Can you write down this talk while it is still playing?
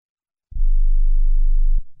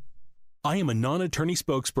I am a non-attorney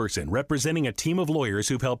spokesperson representing a team of lawyers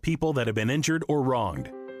who've helped people that have been injured or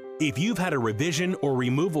wronged. If you've had a revision or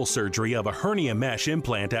removal surgery of a hernia mesh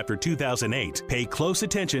implant after 2008, pay close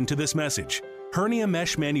attention to this message. Hernia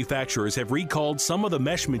mesh manufacturers have recalled some of the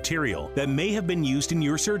mesh material that may have been used in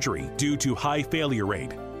your surgery due to high failure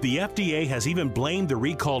rate. The FDA has even blamed the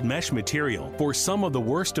recalled mesh material for some of the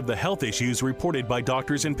worst of the health issues reported by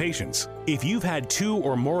doctors and patients. If you've had 2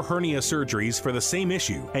 or more hernia surgeries for the same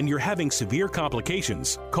issue and you're having severe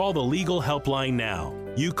complications, call the legal helpline now.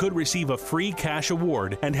 You could receive a free cash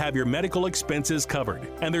award and have your medical expenses covered.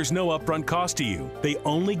 And there's no upfront cost to you. They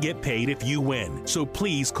only get paid if you win. So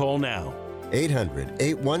please call now.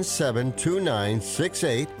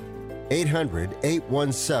 800-817-2968.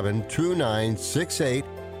 800-817-2968.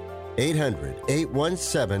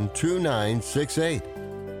 800-817-2968.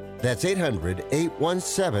 That's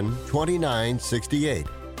 800-817-2968.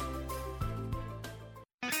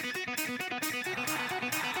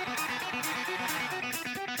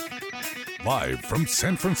 Live from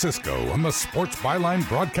San Francisco on the Sports Byline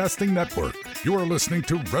Broadcasting Network, you are listening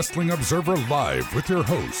to Wrestling Observer Live with your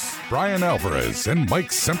hosts, Bryan Alvarez and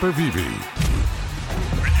Mike Sempervive.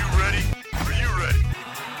 Are you ready? Are you ready?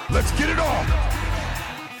 Let's get it on!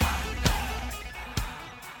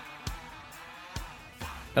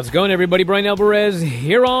 How's it going, everybody? Bryan Alvarez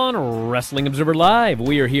here on Wrestling Observer Live.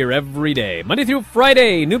 We are here every day, Monday through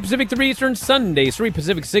Friday, noon Pacific 3 Eastern, Sundays 3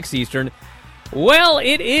 Pacific 6 Eastern. Well,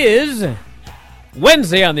 it is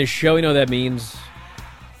Wednesday on this show. You know what that means.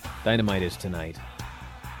 Dynamite is tonight.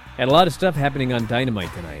 Had a lot of stuff happening on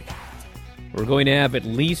Dynamite tonight. We're going to have at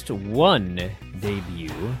least one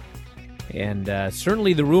debut, and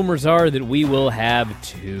certainly the rumors are that we will have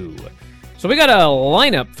 2. So we got a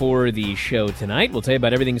lineup for the show tonight. We'll tell you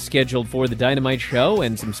about everything scheduled for the Dynamite show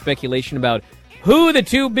and some speculation about who the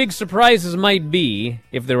 2 big surprises might be,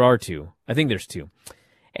 if there are 2. I think there's 2.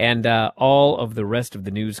 And all of the rest of the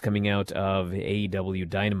news coming out of AEW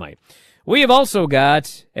Dynamite. We have also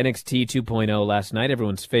got NXT 2.0 last night,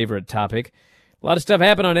 everyone's favorite topic. A lot of stuff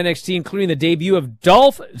happened on NXT, including the debut of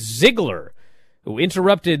Dolph Ziggler, who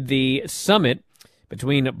interrupted the summit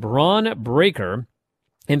between Braun Breaker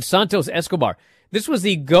and Santos Escobar. This was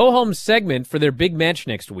the go-home segment for their big match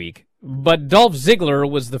next week, but Dolph Ziggler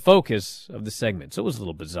was the focus of the segment, so it was a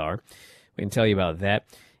little bizarre. We can tell you about that.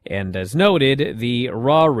 And as noted, the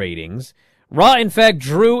Raw ratings. Raw, in fact,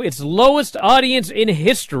 drew its lowest audience in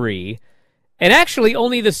history, and actually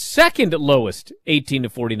only the second lowest 18 to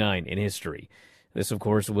 49 in history. This, of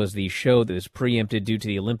course, was the show that was preempted due to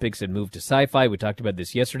the Olympics and moved to Sci-Fi. We talked about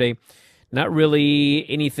this yesterday. Not really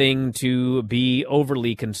anything to be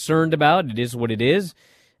overly concerned about. It is what it is.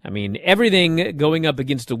 I mean, everything going up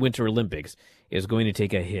against the Winter Olympics is going to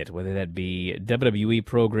take a hit, whether that be WWE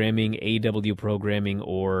programming, AEW programming,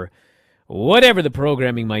 or whatever the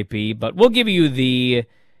programming might be. But we'll give you the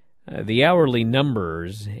hourly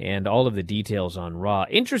numbers and all of the details on Raw.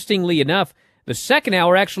 Interestingly enough, the second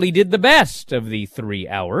hour actually did the best of the 3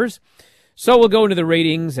 hours. So we'll go into the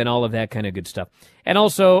ratings and all of that kind of good stuff. And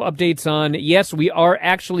also updates on, yes, we are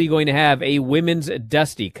actually going to have a Women's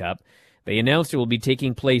Dusty Cup. They announced it will be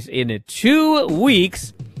taking place in 2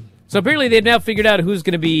 weeks. So apparently they've now figured out who's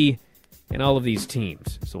going to be in all of these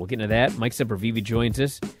teams. So we'll get into that. Mike Sempervive joins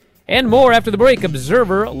us. And more after the break.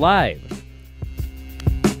 Observer Live.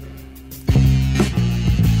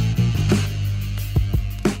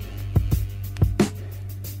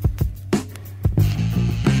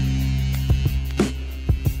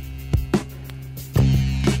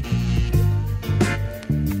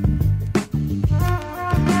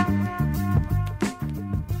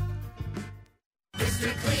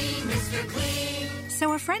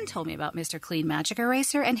 So a friend told me about Mr. Clean Magic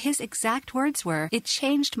Eraser, and his exact words were, "It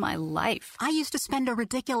changed my life." I used to spend a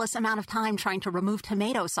ridiculous amount of time trying to remove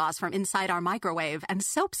tomato sauce from inside our microwave and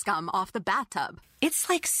soap scum off the bathtub. It's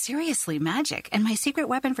like seriously magic, and my secret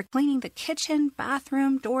weapon for cleaning the kitchen,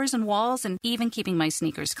 bathroom, doors, and walls, and even keeping my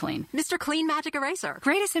sneakers clean. Mr. Clean Magic Eraser.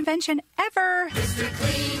 Greatest invention ever! Mr.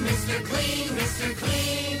 Clean, Mr. Clean, Mr.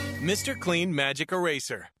 Clean. Mr. Clean Magic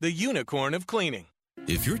Eraser, the unicorn of cleaning.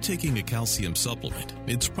 If you're taking a calcium supplement,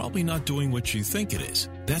 it's probably not doing what you think it is.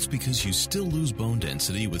 That's because you still lose bone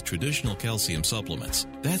density with traditional calcium supplements.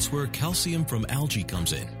 That's where calcium from algae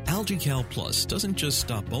comes in. AlgaeCal Plus doesn't just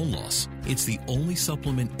stop bone loss. It's the only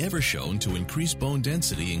supplement ever shown to increase bone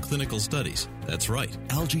density in clinical studies. That's right.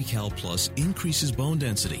 AlgaeCal Plus increases bone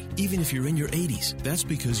density, even if you're in your 80s. That's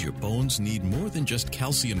because your bones need more than just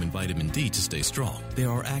calcium and vitamin D to stay strong.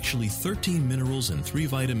 There are actually 13 minerals and 3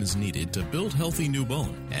 vitamins needed to build healthy new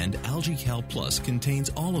bone. And AlgaeCal Plus contains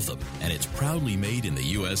all of them. And it's proudly made in the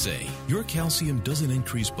USA. Your calcium doesn't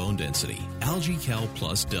increase bone density. AlgaeCal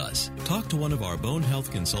Plus does. Talk to one of our bone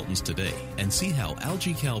health consultants today and see how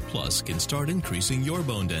AlgaeCal Plus can start increasing your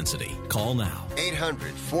bone density. Call now.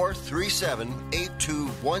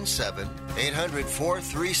 800-437-8217.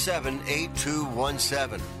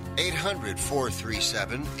 800-437-8217.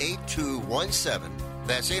 800-437-8217.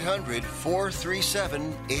 That's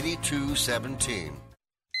 800-437-8217.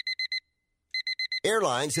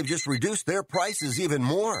 Airlines have just reduced their prices even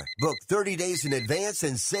more. Book 30 days in advance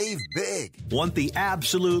and save big. Want the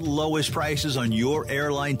absolute lowest prices on your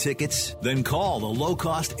airline tickets? Then call the Low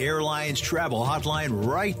Cost Airlines Travel Hotline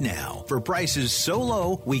right now for prices so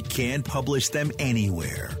low we can't publish them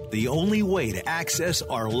anywhere. The only way to access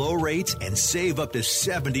our low rates and save up to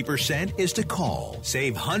 70% is to call.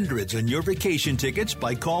 Save hundreds on your vacation tickets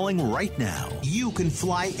by calling right now. You can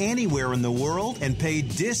fly anywhere in the world and pay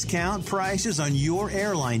discount prices on your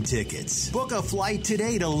airline tickets. Book a flight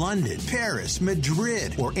today to London, Paris,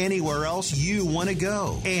 Madrid, or anywhere else you want to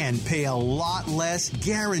go. And pay a lot less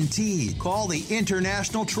guaranteed. Call the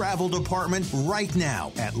International Travel Department right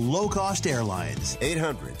now at Low Cost Airlines.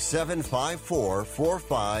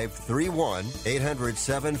 800-754-4531.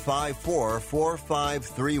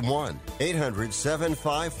 800-754-4531.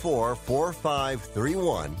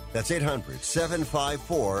 800-754-4531. That's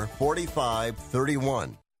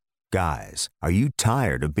 800-754-4531. Guys, are you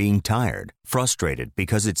tired of being tired? Frustrated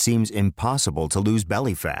because it seems impossible to lose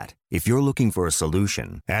belly fat? If you're looking for a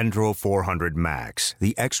solution, Andro 400 Max,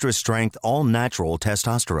 the extra strength, all natural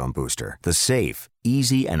testosterone booster, the safe,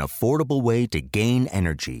 easy, and affordable way to gain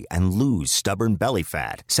energy and lose stubborn belly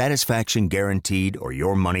fat. Satisfaction guaranteed or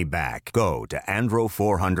your money back. Go to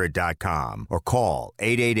andro400.com or call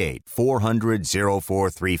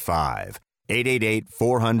 888-400-0435.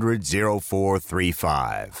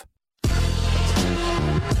 888-400-0435.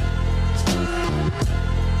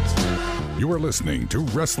 You are listening to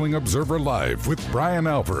Wrestling Observer Live with Bryan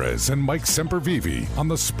Alvarez and Mike Sempervive on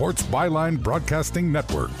the Sports Byline Broadcasting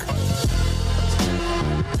Network.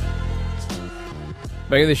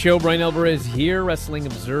 Back at the show, Bryan Alvarez here, Wrestling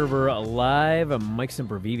Observer Live. I'm Mike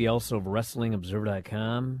Sempervive, also of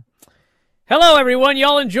WrestlingObserver.com. Hello, everyone.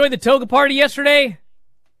 Y'all enjoyed the toga party yesterday?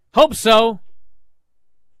 Hope so.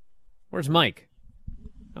 Where's Mike?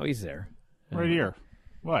 Oh, he's there. Right here.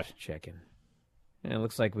 What? Just checking. Yeah, it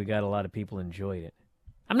looks like we got a lot of people enjoyed it.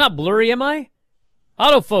 I'm not blurry, am I?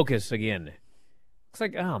 Autofocus again. Looks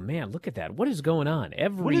like, oh man, look at that. What is going on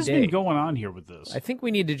every day? What has been going on here with this? I think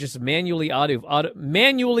we need to just manually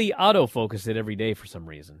autofocus it every day for some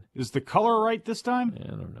reason. Is the color right this time? I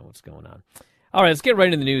don't know what's going on. All right, let's get right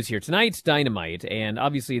into the news here. Tonight's Dynamite, and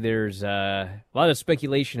obviously there's a lot of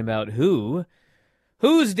speculation about who's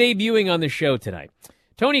debuting on the show tonight.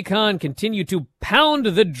 Tony Khan continued to pound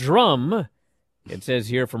the drum, it says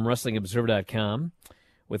here from WrestlingObserver.com,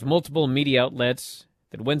 with multiple media outlets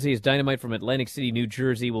that Wednesday's Dynamite from Atlantic City, New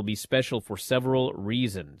Jersey will be special for several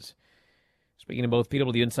reasons. Speaking of both,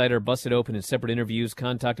 PW Insider busted open in separate interviews.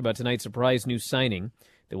 Khan talked about tonight's surprise new signing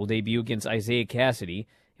that will debut against Isaiah Cassidy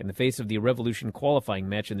in the face of the Revolution qualifying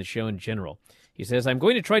match in the show in general. He says, I'm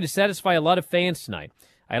going to try to satisfy a lot of fans tonight.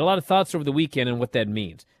 I had a lot of thoughts over the weekend on what that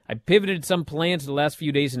means. I pivoted some plans the last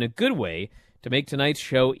few days in a good way to make tonight's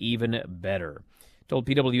show even better. Told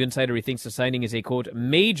PW Insider he thinks the signing is a, quote,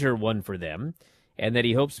 major one for them, and that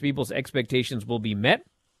he hopes people's expectations will be met.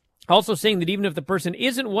 Also saying that even if the person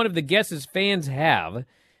isn't one of the guesses fans have,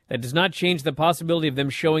 that does not change the possibility of them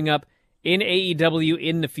showing up in AEW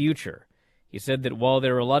in the future. He said that while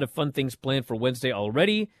there are a lot of fun things planned for Wednesday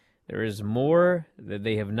already, there is more that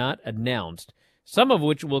they have not announced, some of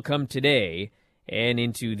which will come today and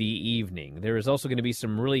into the evening. There is also going to be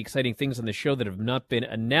some really exciting things on the show that have not been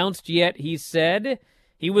announced yet, he said.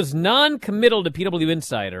 He was non-committal to PW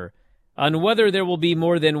Insider on whether there will be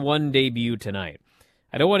more than one debut tonight.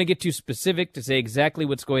 I don't want to get too specific to say exactly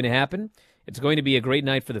what's going to happen. It's going to be a great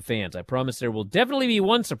night for the fans. I promise there will definitely be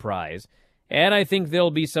one surprise, and I think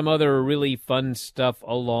there'll be some other really fun stuff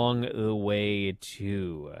along the way,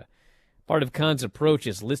 too. Part of Khan's approach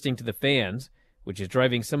is listening to the fans, which is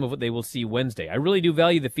driving some of what they will see Wednesday. I really do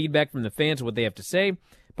value the feedback from the fans and what they have to say.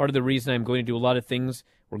 Part of the reason I'm going to do a lot of things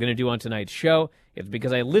we're going to do on tonight's show is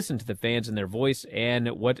because I listen to the fans and their voice and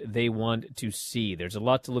what they want to see. There's a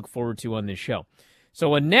lot to look forward to on this show.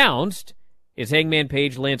 So announced is Hangman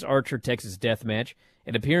Page, Lance Archer, Texas Deathmatch,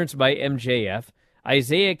 an appearance by MJF,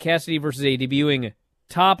 Isaiah Cassidy versus a debuting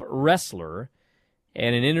top wrestler,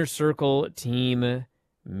 and an Inner Circle team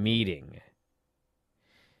meeting.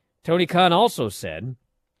 Tony Khan also said,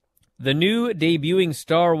 the new debuting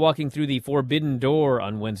star walking through the Forbidden Door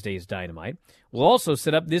on Wednesday's Dynamite will also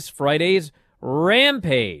set up this Friday's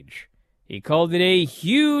Rampage. He called it a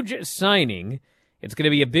huge signing. It's going to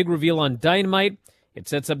be a big reveal on Dynamite. It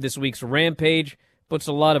sets up this week's Rampage, puts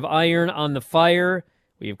a lot of iron on the fire.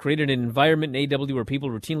 We have created an environment in AEW where people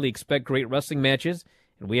routinely expect great wrestling matches,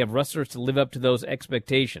 and we have wrestlers to live up to those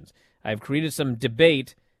expectations. I've created some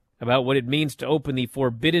debate about what it means to open the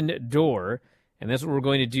forbidden door, and that's what we're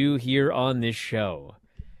going to do here on this show.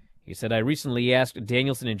 He said, I recently asked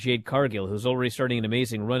Danielson and Jade Cargill, who's already starting an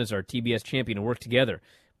amazing run as our TBS champion, to work together.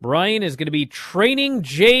 Bryan is going to be training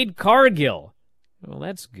Jade Cargill. Well,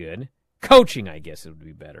 that's good. Coaching, I guess it would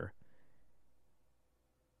be better.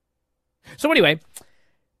 So anyway,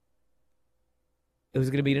 who's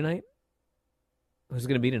it going to be tonight? Who's it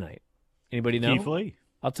going to be tonight? Anybody know? Keith Lee.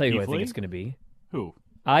 I'll tell you Keith who I think Lee? it's going to be. Who?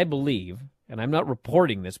 I believe, and I'm not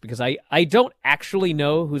reporting this because I don't actually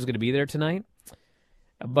know who's going to be there tonight,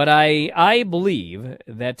 but I believe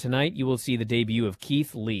that tonight you will see the debut of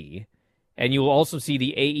Keith Lee, and you will also see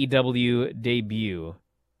the AEW debut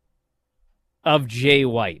of Jay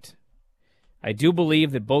White. I do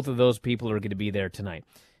believe that both of those people are going to be there tonight.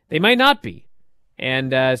 They might not be.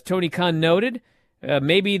 And as Tony Khan noted,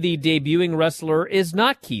 maybe the debuting wrestler is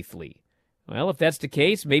not Keith Lee. Well, if that's the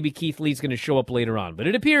case, maybe Keith Lee's going to show up later on. But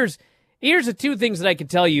it appears, here's the two things that I can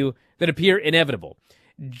tell you that appear inevitable.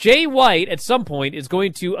 Jay White, at some point, is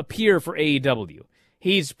going to appear for AEW.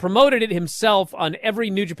 He's promoted it himself on every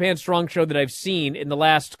New Japan Strong show that I've seen in the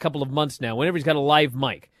last couple of months now, whenever he's got a live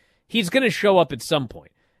mic. He's going to show up at some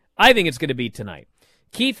point. I think it's going to be tonight.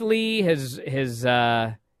 Keith Lee he's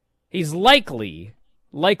likely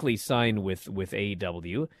signed with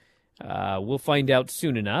AEW. We'll find out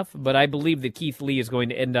soon enough, but I believe that Keith Lee is going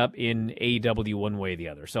to end up in AEW one way or the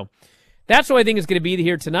other. So that's who I think is going to be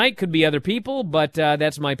here tonight. Could be other people, but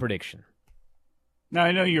that's my prediction. Now,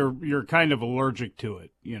 I know you're kind of allergic to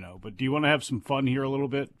it, but do you want to have some fun here a little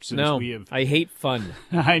bit? No, I hate fun.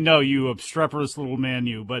 I know, you obstreperous little man,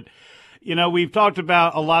 but, we've talked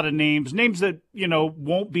about a lot of names that,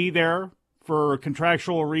 won't be there for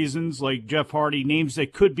contractual reasons, like Jeff Hardy, names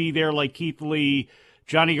that could be there, like Keith Lee,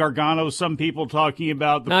 Johnny Gargano, some people talking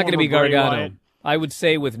about the not going to be Bray Gargano. Wyatt. I would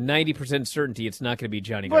say with 90% certainty it's not going to be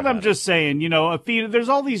Johnny Gargano. But I'm just saying, there's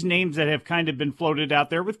all these names that have kind of been floated out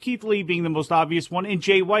there, with Keith Lee being the most obvious one, and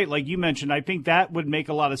Jay White, like you mentioned. I think that would make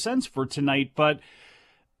a lot of sense for tonight, but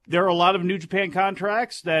there are a lot of New Japan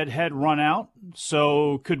contracts that had run out.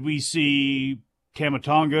 So could we see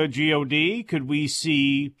Tamatonga, G.O.D.? Could we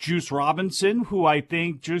see Juice Robinson,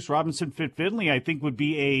 Fit Finley, I think would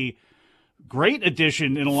be a great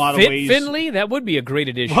addition in a lot of ways. Fit Finley? That would be a great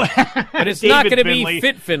addition. But it's not going to be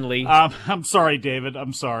Fit Finley. I'm sorry, David.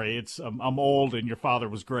 I'm sorry. I'm old and your father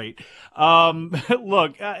was great.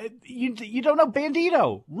 Look, you don't know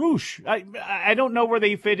Bandito, Roosh. I don't know where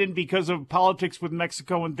they fit in because of politics with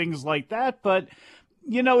Mexico and things like that, but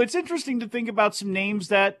it's interesting to think about some names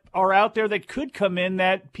that are out there that could come in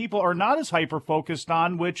that people are not as hyper-focused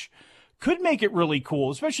on, which could make it really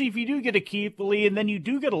cool, especially if you do get a Keith Lee and then you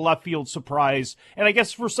do get a left field surprise. And I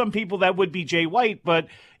guess for some people that would be Jay White, but,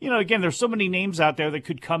 again, there's so many names out there that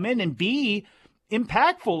could come in and be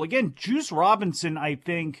impactful. Again, Juice Robinson, I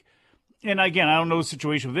think, and again, I don't know the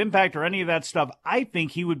situation with Impact or any of that stuff, I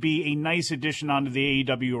think he would be a nice addition onto the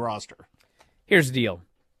AEW roster. Here's the deal.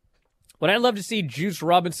 Would I love to see Juice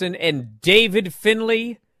Robinson and David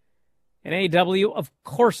Finlay in AEW? Of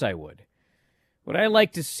course I would. Would I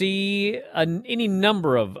like to see any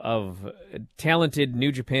number of talented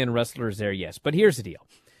New Japan wrestlers there? Yes. But here's the deal.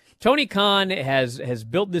 Tony Khan has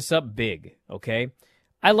built this up big, okay?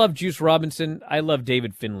 I love Juice Robinson. I love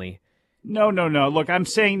David Finlay. No. Look, I'm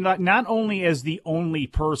saying not only as the only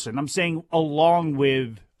person. I'm saying along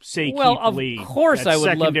with, say, Keith Lee. Of course I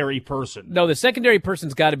would love... secondary person. No, the secondary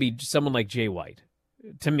person's got to be someone like Jay White,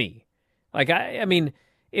 to me. Like, I mean...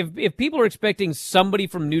 If people are expecting somebody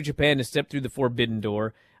from New Japan to step through the forbidden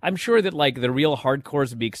door, I'm sure that the real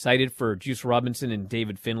hardcores would be excited for Juice Robinson and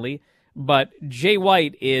David Finlay. But Jay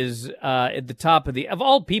White is at the top of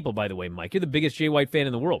all people, by the way, Mike. You're the biggest Jay White fan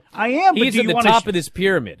in the world. I am. He's at the top of this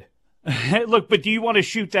pyramid. Look, but do you want to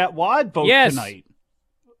shoot that wad boat tonight?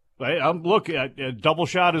 Look, a double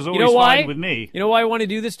shot is always fine with me. You know why I want to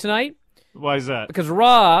do this tonight? Why is that? Because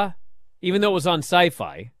Raw, even though it was on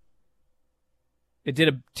Sci-Fi, it did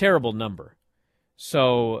a terrible number.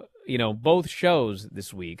 So, both shows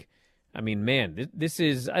this week, I mean, man, this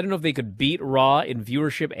is, I don't know if they could beat Raw in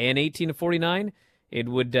viewership and 18 to 49. It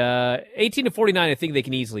would, 18 to 49, I think they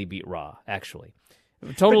can easily beat Raw, actually.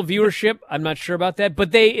 Total viewership, I'm not sure about that,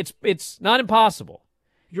 but it's not impossible.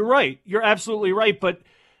 You're right. You're absolutely right, but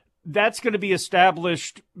that's going to be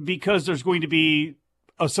established because there's going to be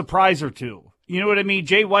a surprise or two. You know what I mean?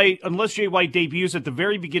 Jay White, unless Jay White debuts at the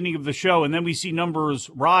very beginning of the show and then we see numbers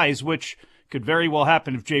rise, which could very well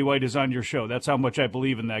happen if Jay White is on your show. That's how much I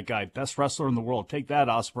believe in that guy. Best wrestler in the world. Take that,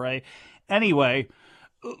 Ospreay. Anyway,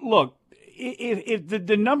 look, if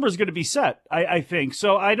the number is going to be set, I think.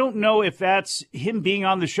 So I don't know if that's him being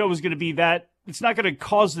on the show is going to be that. It's not going to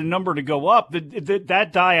cause the number to go up.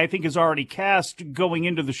 That die, I think, is already cast going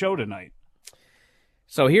into the show tonight.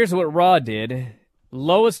 So here's what Raw did.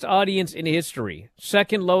 Lowest audience in history.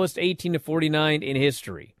 Second lowest 18 to 49 in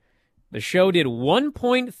history. The show did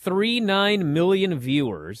 1.39 million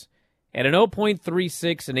viewers at an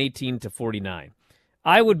 0.36 and 18 to 49.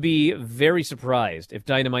 I would be very surprised if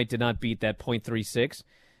Dynamite did not beat that 0.36,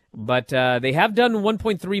 but they have done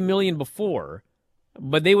 1.3 million before,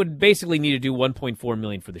 but they would basically need to do 1.4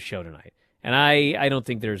 million for the show tonight, and I don't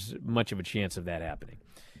think there's much of a chance of that happening.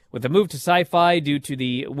 With the move to Sci-Fi due to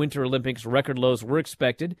the Winter Olympics, record lows were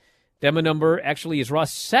expected. Demo number actually is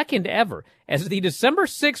Raw's second ever, as the December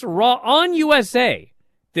 6th Raw on USA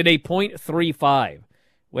did a 0.35.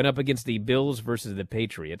 Went up against the Bills versus the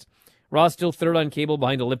Patriots. Raw still third on cable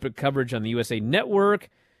behind Olympic coverage on the USA Network,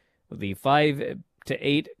 with the 5 to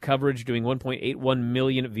 8 coverage doing 1.81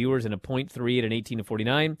 million viewers and a 0.3 at an 18 to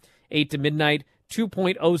 49. 8 to midnight,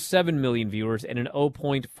 2.07 million viewers and an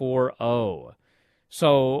 0.40.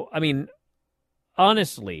 So, I mean,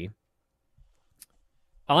 honestly,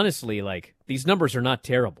 like, these numbers are not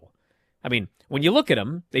terrible. I mean, when you look at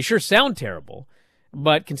them, they sure sound terrible.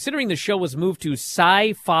 But considering the show was moved to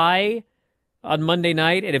Sci-Fi on Monday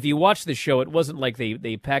night, and if you watch the show, it wasn't like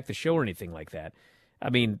they packed the show or anything like that.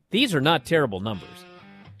 I mean, these are not terrible numbers.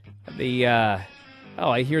 I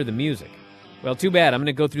hear the music. Well, too bad. I'm going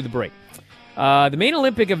to go through the break. The main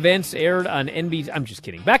Olympic events aired on NBC. I'm just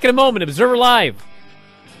kidding. Back in a moment, Observer Live.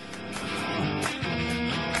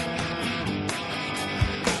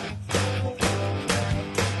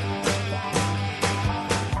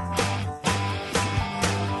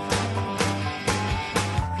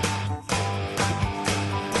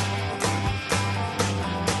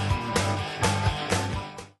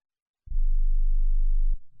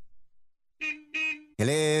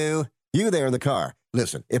 Hello? You there in the car.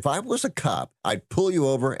 Listen, if I was a cop, I'd pull you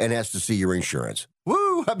over and ask to see your insurance.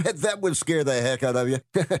 Woo, I bet that would scare the heck out of you.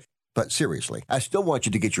 But seriously, I still want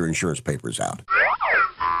you to get your insurance papers out.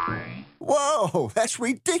 Whoa, that's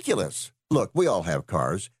ridiculous. Look, we all have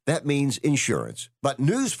cars. That means insurance. But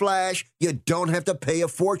newsflash, you don't have to pay a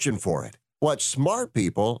fortune for it. What smart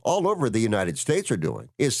people all over the United States are doing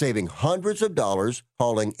is saving hundreds of dollars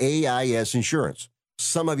calling AIS Insurance.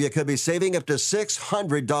 Some of you could be saving up to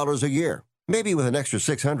 $600 a year. Maybe with an extra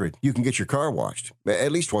 $600, you can get your car washed,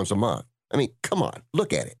 at least once a month. I mean, come on,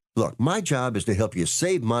 look at it. Look, my job is to help you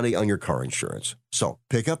save money on your car insurance. So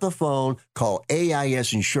pick up the phone, call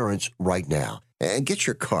AIS Insurance right now, and get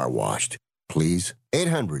your car washed. Please.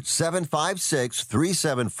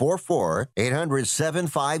 800-756-3744.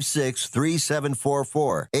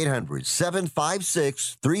 800-756-3744.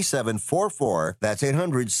 800-756-3744. That's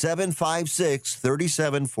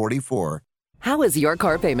 800-756-3744. How is your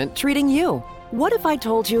car payment treating you? What if I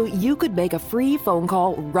told you you could make a free phone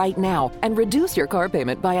call right now and reduce your car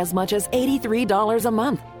payment by as much as $83 a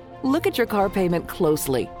month? Look at your car payment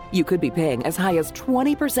closely. You could be paying as high as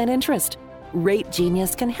 20% interest. Rate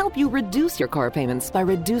Genius can help you reduce your car payments by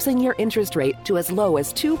reducing your interest rate to as low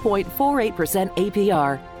as 2.48%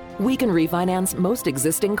 APR. We can refinance most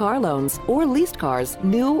existing car loans or leased cars,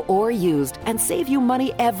 new or used, and save you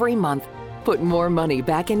money every month. Put more money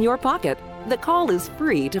back in your pocket. The call is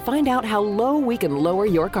free to find out how low we can lower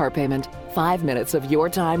your car payment. 5 minutes of your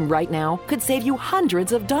time right now could save you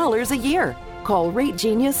hundreds of dollars a year. Call Rate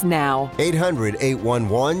Genius now.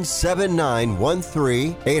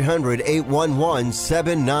 800-811-7913.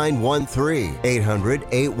 800-811-7913.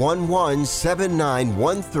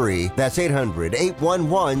 800-811-7913. That's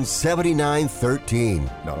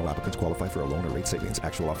 800-811-7913. Not all applicants qualify for a loan or rate savings.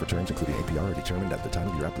 Actual offer terms, including APR, are determined at the time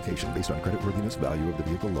of your application based on creditworthiness, value of the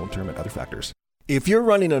vehicle, loan term, and other factors. If you're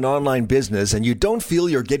running an online business and you don't feel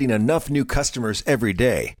you're getting enough new customers every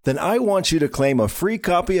day, then I want you to claim a free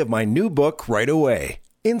copy of my new book right away.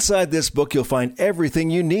 Inside this book, you'll find everything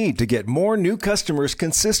you need to get more new customers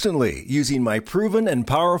consistently using my proven and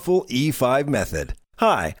powerful E5 method.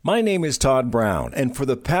 Hi, my name is Todd Brown, and for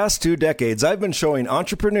the past 2 decades, I've been showing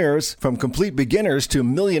entrepreneurs, from complete beginners to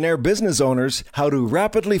millionaire business owners, how to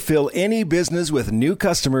rapidly fill any business with new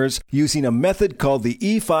customers using a method called the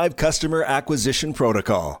E5 Customer Acquisition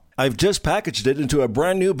Protocol. I've just packaged it into a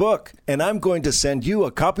brand new book, and I'm going to send you a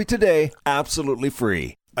copy today absolutely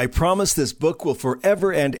free. I promise this book will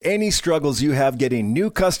forever end any struggles you have getting new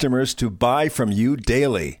customers to buy from you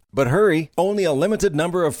daily. But hurry, only a limited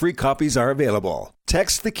number of free copies are available.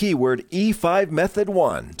 Text the keyword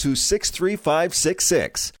E5Method1 to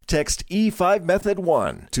 63566. Text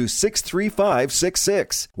E5Method1 to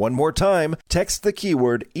 63566. One more time, text the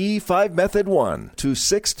keyword E5Method1 to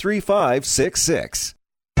 63566.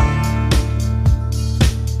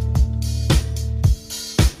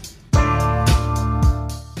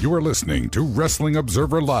 You are listening to Wrestling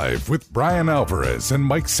Observer Live with Bryan Alvarez and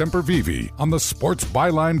Mike Sempervive on the Sports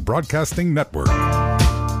Byline Broadcasting Network. Back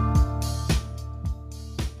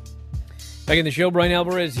in the show, Bryan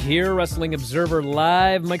Alvarez here, Wrestling Observer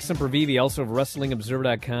Live. Mike Sempervive, also of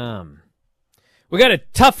WrestlingObserver.com. We got a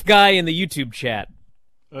tough guy in the YouTube chat.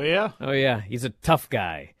 Oh, yeah? Oh, yeah. He's a tough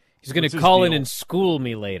guy. He's going to call in and school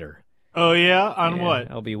me later. Oh, yeah? On what?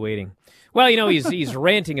 I'll be waiting. Well, you know, he's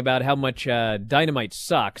ranting about how much Dynamite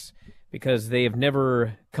sucks because they have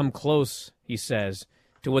never come close, he says,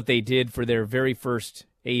 to what they did for their very first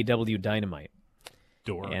AEW Dynamite.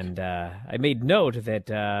 Dork. And I made note that,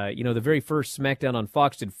 the very first SmackDown on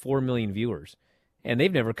Fox did 4 million viewers, and they've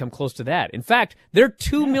never come close to that. In fact, they're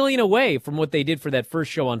 2 million away from what they did for that first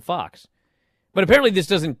show on Fox. But apparently this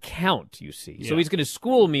doesn't count, you see. Yeah. So he's going to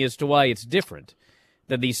school me as to why it's different.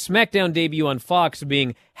 That the SmackDown debut on Fox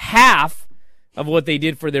being half of what they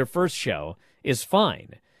did for their first show is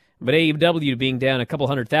fine. But AEW being down a couple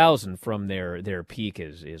 100,000 from their peak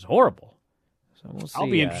is horrible. So we'll see.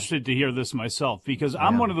 I'll be interested to hear this myself because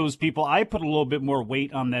I'm one of those people, I put a little bit more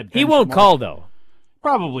weight on that benchmark. He won't call, though.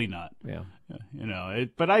 Probably not. Yeah.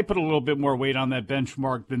 But I put a little bit more weight on that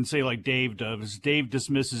benchmark than, say, like Dave does. Dave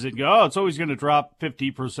dismisses it and goes, it's always going to drop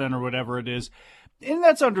 50% or whatever it is. And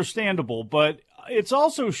that's understandable, but it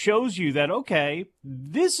also shows you that, okay,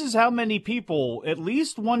 this is how many people, at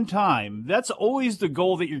least one time, that's always the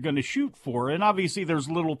goal that you're going to shoot for. And obviously there's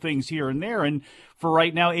little things here and there. And for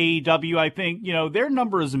right now, AEW, I think, their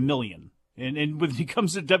number is 1 million. And when it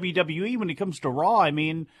comes to WWE, when it comes to Raw, I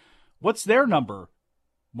mean, what's their number?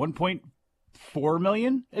 1.4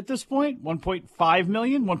 million at this point? 1.5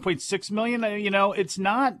 million? 1.6 million? It's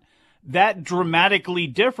not that dramatically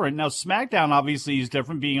different. Now, SmackDown obviously is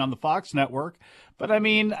different being on the Fox network, but I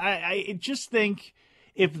mean, I just think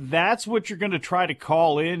if that's what you're going to try to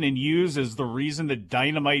call in and use as the reason that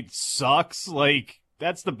Dynamite sucks, like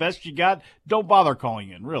that's the best you got, don't bother calling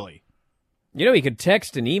in, really. You could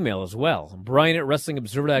text and email as well. Bryan at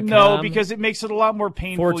WrestlingObserver.com. No, because it makes it a lot more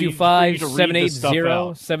painful.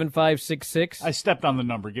 425-780-7566. I stepped on the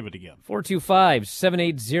number. Give it again.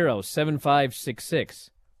 425-780-7566.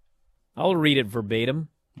 I'll read it verbatim.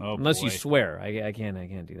 Oh, unless boy. you swear. I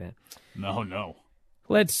can't do that. No.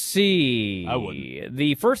 Let's see. I wouldn't.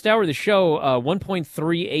 The first hour of the show,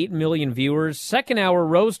 1.38 million viewers. Second hour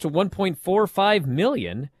rose to 1.45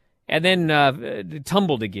 million, and then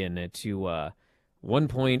tumbled again to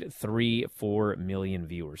 1.34 million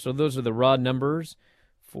viewers. So those are the raw numbers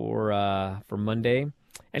for Monday.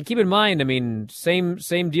 And keep in mind, I mean, same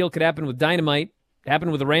deal could happen with Dynamite.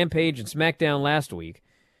 Happened with Rampage and SmackDown last week.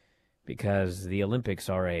 Because the Olympics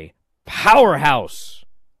are a powerhouse.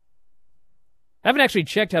 I haven't actually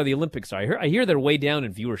checked how the Olympics are. I hear they're way down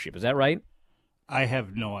in viewership. Is that right? I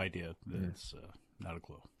have no idea. It's not a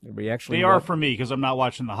clue. They are for me because I'm not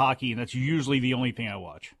watching the hockey, and that's usually the only thing I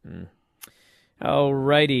watch. All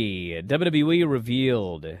righty. WWE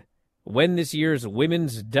revealed when this year's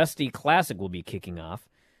Women's Dusty Classic will be kicking off.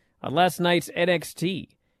 On last night's NXT,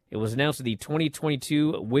 it was announced that the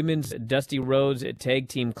 2022 Women's Dusty Rhodes Tag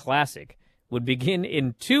Team Classic would begin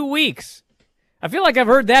in 2 weeks. I feel like I've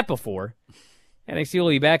heard that before. NXT will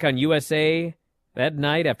be back on USA that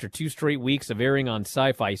night after 2 straight weeks of airing on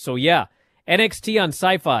Sci-Fi. So, yeah, NXT on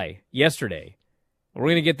Sci-Fi yesterday. We're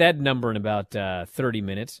going to get that number in about 30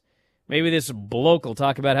 minutes. Maybe this bloke will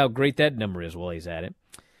talk about how great that number is while he's at it.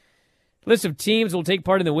 List of teams will take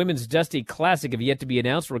part in the Women's Dusty Classic have yet to be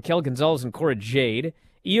announced. Raquel Gonzalez and Cora Jade,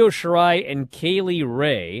 Io Shirai and Kaylee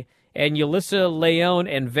Ray, and Yulisa Leone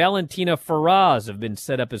and Valentina Feroz have been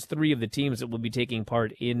set up as 3 of the teams that will be taking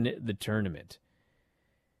part in the tournament.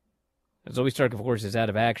 Zoe Stark, of course, is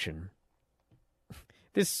out of action.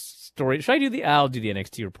 This story, I'll do the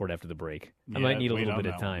NXT report after the break. I might need a little bit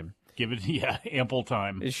of time. Give it, ample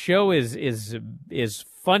time. This show is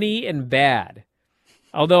funny and bad.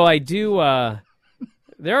 Although I do,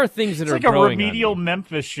 there are things that it's are like growing a remedial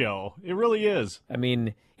Memphis show. It really is. I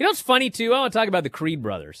mean, what's funny, too? I want to talk about the Creed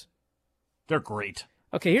brothers. They're great.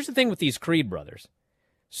 Okay, here's the thing with these Creed brothers.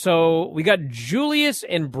 So we got Julius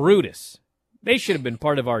and Brutus. They should have been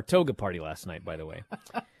part of our toga party last night, by the way.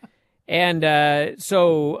 And if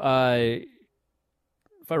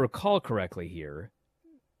if I recall correctly here,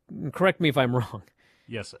 correct me if I'm wrong.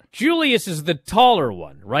 Yes, sir. Julius is the taller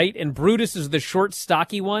one, right? And Brutus is the short,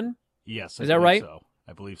 stocky one? Yes. Is that right? So.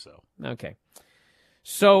 I believe so. Okay.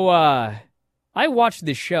 So I watched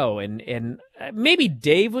this show, and maybe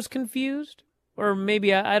Dave was confused, or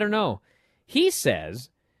maybe, I don't know. He says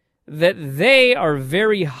that they are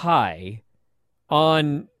very high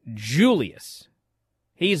on Julius.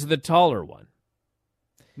 He's the taller one.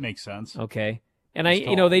 Makes sense. Okay. And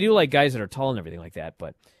they do like guys that are tall and everything like that,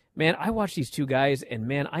 but man, I watch these two guys, and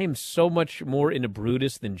man, I am so much more into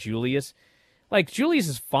Brutus than Julius. Like, Julius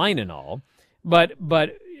is fine and all, but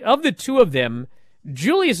of the two of them,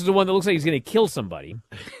 Julius is the one that looks like he's going to kill somebody.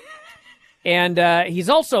 And he's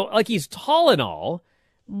also, like, he's tall and all,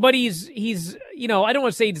 but he's I don't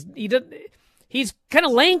want to say he's kind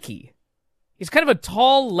of lanky. He's kind of a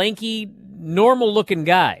tall, lanky, normal-looking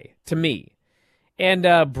guy to me.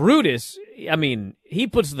 And Brutus, I mean, he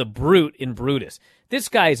puts the brute in Brutus. This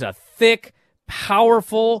guy's a thick,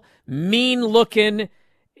 powerful, mean-looking,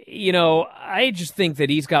 I just think that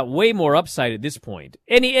he's got way more upside at this point.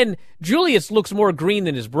 And Julius looks more green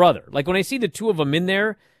than his brother. Like, when I see the two of them in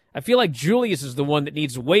there, I feel like Julius is the one that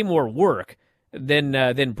needs way more work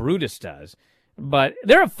than Brutus does. But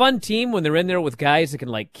they're a fun team when they're in there with guys that can,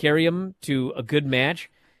 like, carry them to a good match.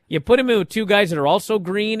 You put them in with two guys that are also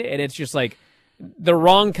green, and it's just like the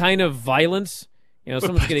wrong kind of violence.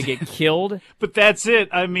 Someone's going to get killed. But that's it.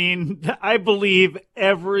 I mean, I believe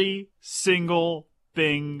every single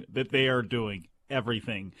thing that they are doing.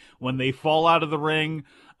 Everything. When they fall out of the ring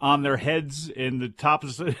on their heads and the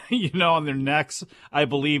tops, on their necks, I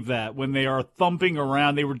believe that. When they are thumping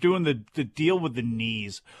around, they were doing the deal with the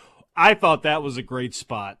knees. I thought that was a great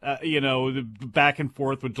spot. The back and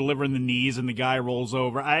forth with delivering the knees and the guy rolls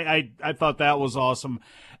over. I thought that was awesome.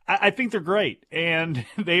 I think they're great. And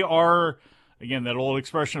they are, again, that old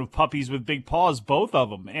expression of puppies with big paws, both of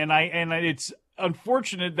them. And it's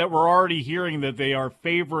unfortunate that we're already hearing that they are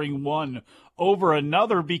favoring one over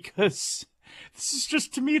another, because this is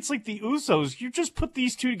just, to me, it's like the Usos. You just put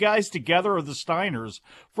these two guys together, or the Steiners,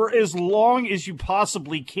 for as long as you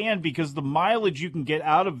possibly can, because the mileage you can get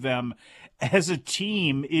out of them as a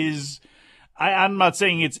team is, I'm not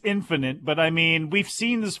saying it's infinite, but I mean, we've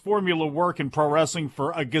seen this formula work in pro wrestling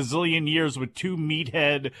for a gazillion years with two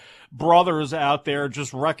meathead brothers out there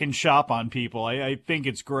just wrecking shop on people. I think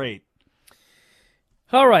it's great.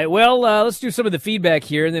 All right, well, let's do some of the feedback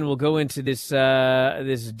here, and then we'll go into this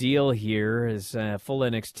deal here, this full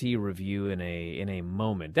NXT review in a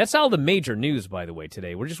moment. That's all the major news, by the way,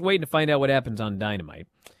 today. We're just waiting to find out what happens on Dynamite.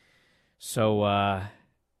 So,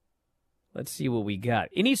 let's see what we got.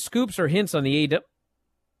 Any scoops or hints on the AW?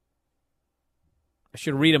 I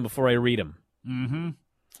should read them before I read them. Mm-hmm.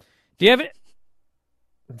 Do you have it?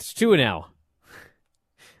 It's 2 now.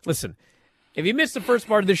 Listen, if you missed the first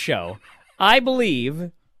part of the show, I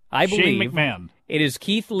believe Shane McMahon. It is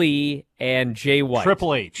Keith Lee and Jay White.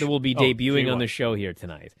 Triple H. That will be debuting on the show here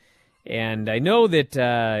tonight. And I know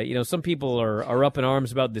that some people are up in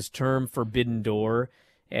arms about this term Forbidden Door.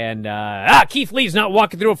 And Keith Lee's not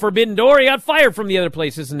walking through a forbidden door. He got fired from the other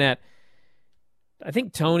place, isn't that? I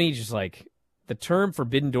think Tony just the term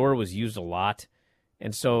Forbidden Door was used a lot.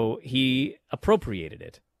 And so he appropriated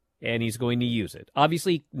it. And he's going to use it.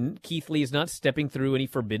 Obviously, Keith Lee is not stepping through any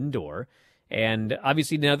forbidden door. And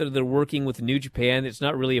obviously, now that they're working with New Japan, it's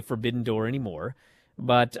not really a forbidden door anymore.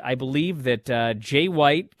 But I believe that Jay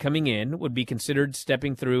White coming in would be considered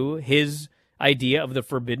stepping through his idea of the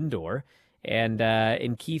forbidden door. And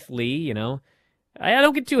in Keith Lee, I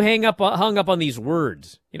don't get too hung up on these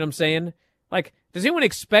words. You know what I'm saying? Like, does anyone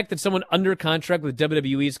expect that someone under contract with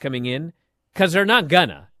WWE is coming in? Because they're not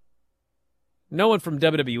gonna. No one from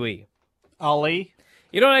WWE. Ali?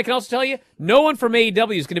 You know what I can also tell you? No one from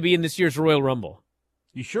AEW is going to be in this year's Royal Rumble.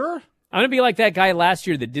 You sure? I'm going to be like that guy last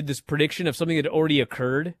year that did this prediction of something that already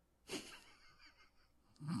occurred.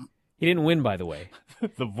 He didn't win, by the way.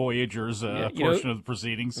 The Voyagers portion of the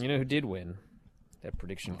proceedings. You know who did win that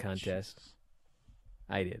prediction contest? Jesus.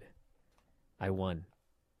 I did. I won.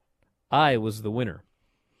 I was the winner.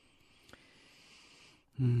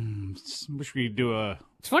 Wish we could do a...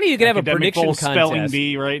 It's funny you can have a prediction contest. Spelling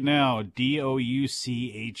bee right now. Douche.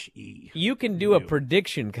 You can do a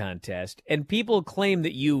prediction contest, and people claim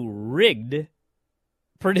that you rigged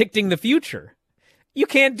predicting the future. You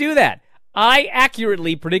can't do that. I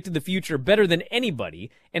accurately predicted the future better than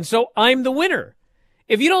anybody, and so I'm the winner.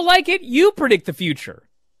 If you don't like it, you predict the future.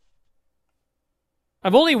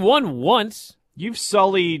 I've only won once. You've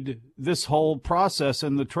sullied this whole process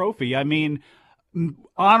and the trophy. I mean,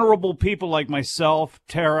 honorable people like myself,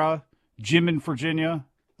 Tara, Jim in Virginia,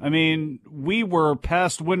 I mean, we were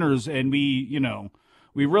past winners, and we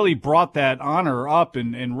really brought that honor up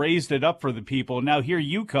and raised it up for the people. And now here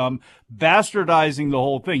you come, bastardizing the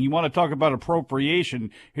whole thing. You want to talk about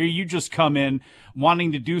appropriation. Here you just come in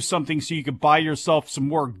wanting to do something so you could buy yourself some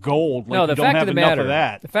more gold. Like, no, the you don't fact have of the enough matter, of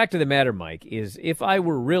that. The fact of the matter, Mike, is if I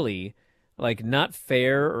were really not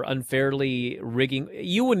fair or unfairly rigging,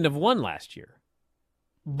 you wouldn't have won last year.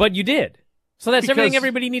 But you did. So that's everything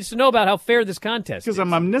everybody needs to know about how fair this contest is. Because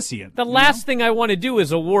I'm omniscient. The last thing I want to do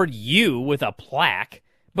is award you with a plaque.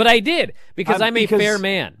 But I did, because I'm a fair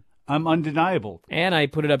man. I'm undeniable. And I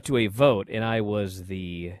put it up to a vote, and I was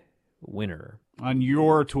the winner. On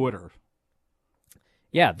your Twitter.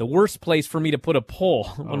 Yeah, the worst place for me to put a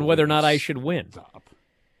poll on whether or not I should win. Stop.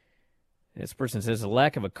 This person says the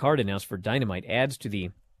lack of a card announced for Dynamite adds to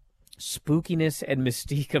the spookiness and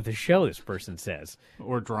mystique of the show, this person says.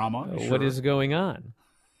 Or drama. What is going on?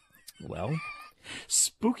 Well.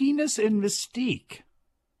 Spookiness and mystique.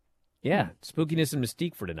 Yeah, spookiness and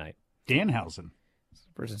mystique for tonight. Danhausen. This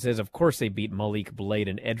person says, of course they beat Malik Blade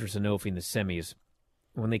and Edris Anofi in the semis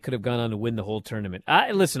when they could have gone on to win the whole tournament.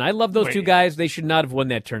 Listen, I love those two guys. They should not have won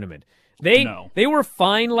that tournament. They were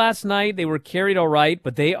fine last night. They were carried all right,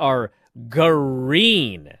 but they are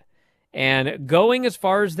green. And going as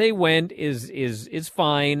far as they went is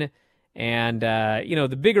fine. And,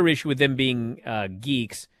 the bigger issue with them being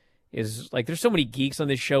geeks is, there's so many geeks on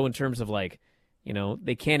this show in terms of,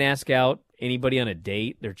 they can't ask out anybody on a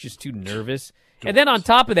date. They're just too nervous. And then on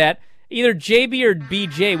top of that, either JB or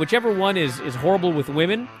BJ, whichever one is horrible with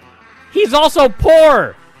women, he's also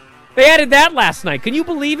poor. They added that last night. Can you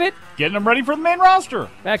believe it? Getting them ready for the main roster.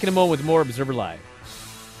 Back in a moment with more Observer Live.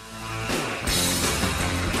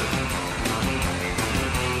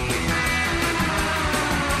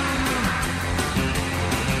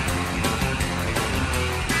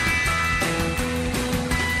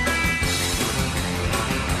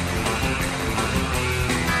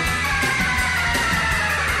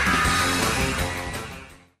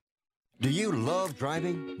 Do you love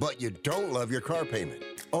driving, but you don't love your car payment?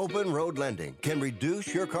 Open Road Lending can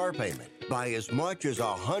reduce your car payment by as much as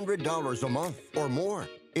 $100 a month or more.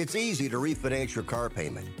 It's easy to refinance your car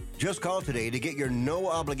payment. Just call today to get your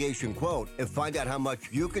no-obligation quote and find out how much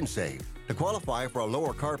you can save. To qualify for a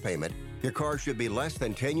lower car payment, your car should be less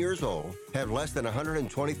than 10 years old, have less than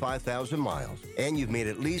 125,000 miles, and you've made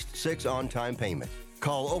at least 6 on-time payments.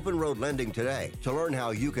 Call Open Road Lending today to learn how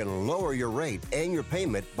you can lower your rate and your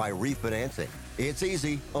payment by refinancing. It's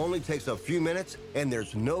easy, only takes a few minutes, and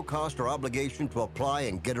there's no cost or obligation to apply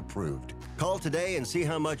and get approved. Call today and see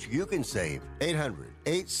how much you can save.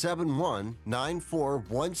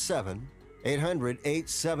 800-871-9417.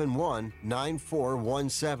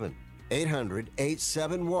 800-871-9417.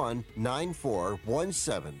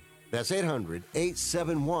 800-871-9417. That's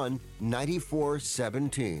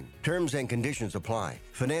 800-871-9417. Terms and conditions apply.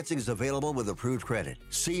 Financing is available with approved credit.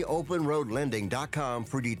 See openroadlending.com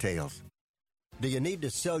for details. Do you need to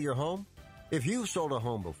sell your home? If you've sold a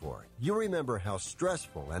home before, you remember how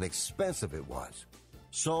stressful and expensive it was.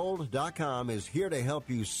 Sold.com is here to help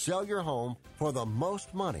you sell your home for the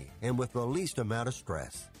most money and with the least amount of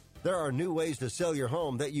stress. There are new ways to sell your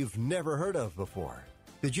home that you've never heard of before.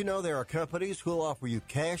 Did you know there are companies who'll offer you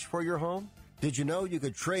cash for your home? Did you know you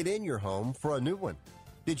could trade in your home for a new one?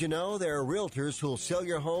 Did you know there are realtors who'll sell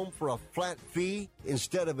your home for a flat fee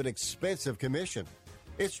instead of an expensive commission?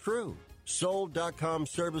 It's true. Sold.com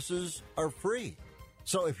services are free.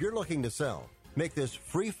 So if you're looking to sell, make this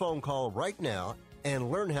free phone call right now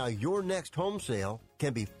and learn how your next home sale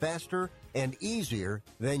can be faster and easier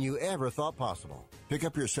than you ever thought possible. Pick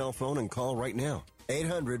up your cell phone and call right now.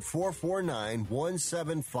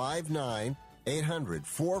 800-449-1759.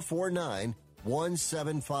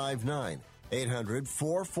 800-449-1759.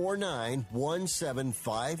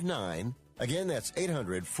 800-449-1759. Again, that's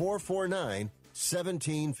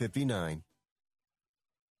 800-449-1759.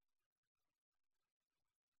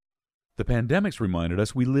 The pandemic's reminded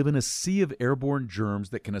us we live in a sea of airborne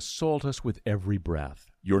germs that can assault us with every breath.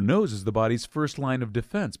 Your nose is the body's first line of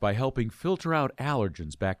defense by helping filter out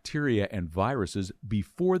allergens, bacteria, and viruses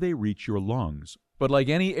before they reach your lungs. But like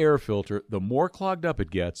any air filter, the more clogged up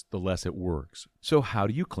it gets, the less it works. So how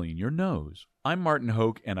do you clean your nose? I'm Martin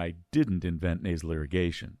Hoke, and I didn't invent nasal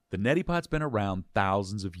irrigation. The neti pot's been around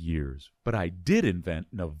thousands of years. But I did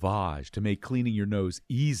invent Navage to make cleaning your nose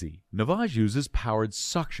easy. Navage uses powered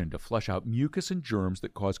suction to flush out mucus and germs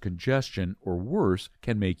that cause congestion, or worse,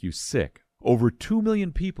 can make you sick. Over 2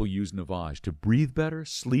 million people use Navage to breathe better,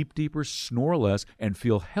 sleep deeper, snore less, and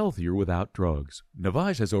feel healthier without drugs.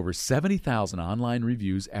 Navage has over 70,000 online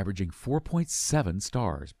reviews averaging 4.7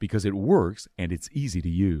 stars because it works and it's easy to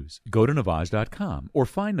use. Go to Navage.com or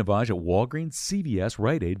find Navage at Walgreens, CVS,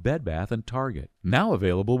 Rite Aid, Bed Bath, and Target. Now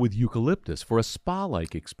available with eucalyptus for a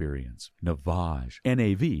spa-like experience. Navage.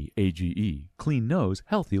 Navage. Clean nose,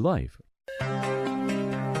 healthy life.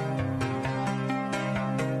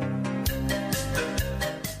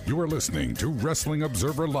 You are listening to Wrestling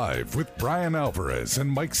Observer Live with Bryan Alvarez and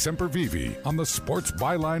Mike Sempervive on the Sports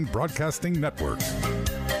Byline Broadcasting Network.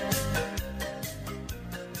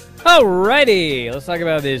 Alrighty, let's talk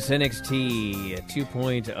about this NXT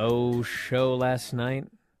 2.0 show last night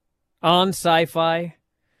on Sci-Fi.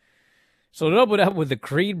 So it opened up with the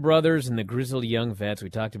Creed brothers and the Grizzled Young Vets. We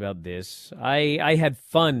talked about this. I had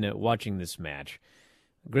fun watching this match.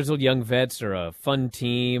 Grizzled Young Vets are a fun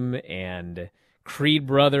team, and Creed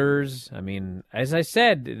brothers, I mean, as I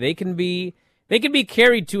said, they can be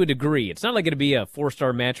carried to a degree. It's not like going to be a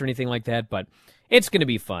 4-star match or anything like that, but it's going to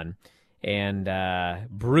be fun. And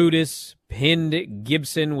Brutus pinned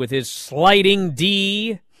Gibson with his sliding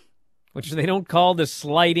D, which they don't call the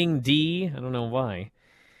sliding D. I don't know why.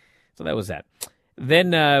 So that was that. Then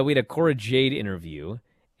we had a Cora Jade interview,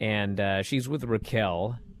 and she's with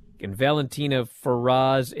Raquel, and Valentina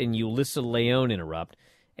Ferraz and Yulissa Leon interrupt.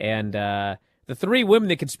 And the three women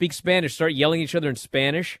that can speak Spanish start yelling at each other in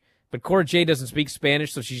Spanish, but Cora Jade doesn't speak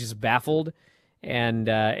Spanish, so she's just baffled. And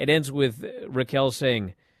it ends with Raquel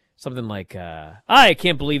saying something like, I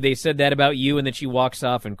can't believe they said that about you, and then she walks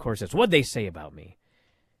off, and Cora says, what'd they say about me?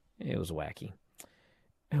 It was wacky.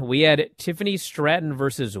 We had Tiffany Stratton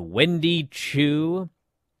versus Wendy Chu,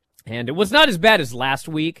 and it was not as bad as last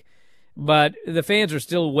week, but the fans are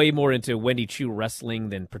still way more into Wendy Chu wrestling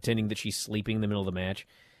than pretending that she's sleeping in the middle of the match.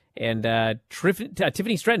 And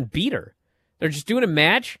Tiffany Stratton beat her. They're just doing a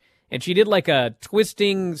match, and she did like a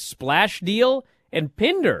twisting splash deal and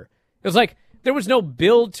pinned her. It was like there was no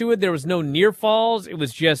build to it. There was no near falls. It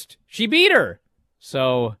was just she beat her.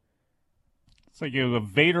 So it's like a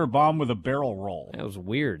Vader bomb with a barrel roll. That was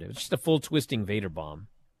weird. It was just a full twisting Vader bomb.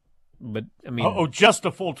 But I mean, just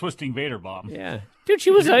a full twisting Vader bomb. Yeah, dude,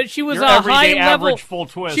 she was a high level full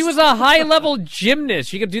twist. She was a high level gymnast.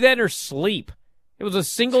 She could do that in her sleep. It was a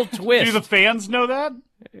single twist. Do the fans know that?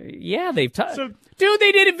 Yeah, they've dude,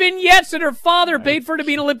 they did vignettes, and her father paid for her to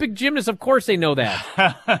be an Olympic gymnast. Of course they know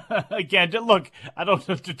that. Again, look, I don't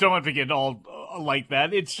have to get all like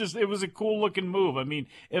that. It's just, it was a cool looking move. I mean,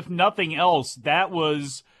 if nothing else, that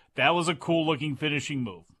was a cool looking finishing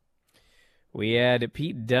move. We had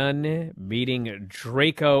Pete Dunne beating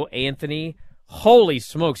Draco Anthony. Holy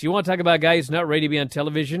smokes. You want to talk about a guy who's not ready to be on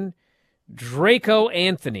television? Draco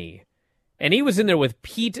Anthony. And he was in there with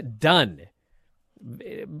Pete Dunne.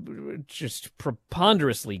 Just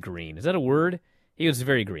preponderously green. Is that a word? He was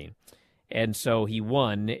very green. And so he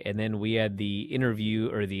won. And then we had the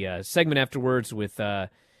interview, or the segment afterwards with Tony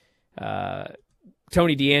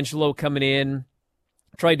D'Angelo coming in,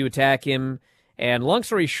 tried to attack him. And long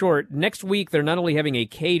story short, next week they're not only having a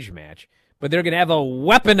cage match, but they're going to have a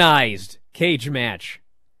weaponized cage match,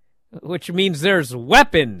 which means there's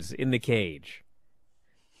weapons in the cage.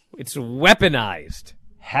 It's weaponized.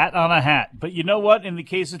 Hat on a hat. But you know what? In the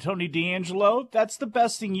case of Tony D'Angelo, that's the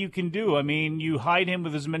best thing you can do. I mean, you hide him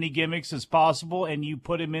with as many gimmicks as possible, and you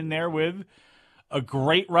put him in there with a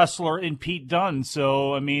great wrestler in Pete Dunne.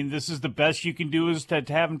 So, I mean, this is the best you can do, is to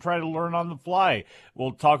have him try to learn on the fly.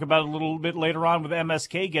 We'll talk about it a little bit later on with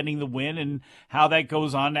MSK getting the win and how that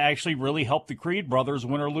goes on to actually really help the Creed brothers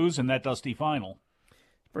win or lose in that Dusty final.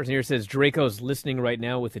 Person here says Draco's listening right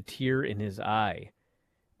now with a tear in his eye.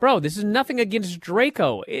 Bro, this is nothing against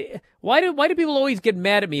Draco. Why do people always get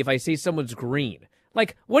mad at me if I say someone's green?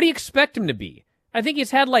 Like, what do you expect him to be? I think he's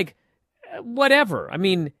had, like, whatever. I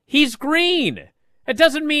mean, he's green. It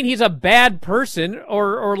doesn't mean he's a bad person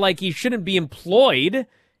or like he shouldn't be employed.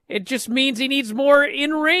 It just means he needs more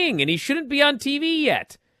in-ring and he shouldn't be on TV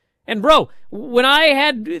yet. And, bro, when I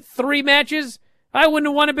had 3 matches, I wouldn't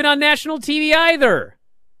have wanted to be on national TV either.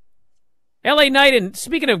 LA Knight, and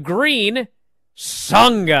speaking of green,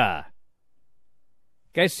 Sangha.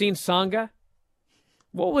 Guys seen Sangha?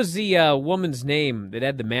 What was the woman's name that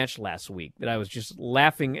had the match last week that I was just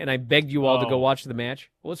laughing and I begged you all to go watch the match?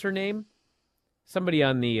 What was her name? Somebody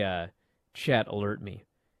on the chat alert me.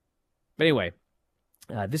 But anyway,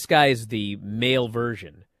 this guy is the male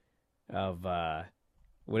version of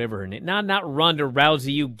whatever her name. Not Ronda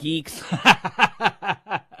Rousey, you geeks.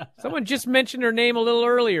 Someone just mentioned her name a little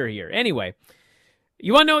earlier here. Anyway,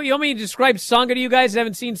 you want me to describe Sangha to you guys that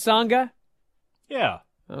haven't seen Sangha? Yeah.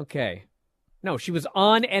 Okay. No, she was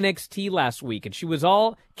on NXT last week, and she was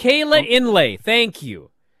all Kayla Inlay. Thank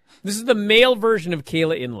you. This is the male version of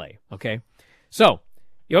Kayla Inlay, okay? So,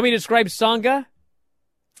 you want me to describe Sangha?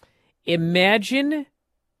 Imagine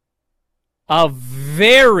a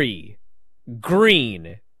very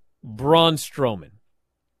green Braun Strowman.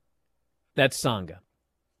 That's Sangha.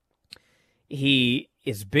 He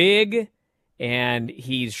is big, and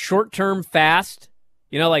he's short-term fast.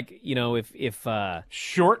 If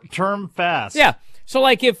short-term fast. Yeah. So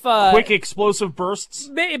if quick explosive bursts.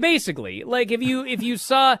 Basically, if you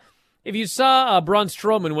saw Braun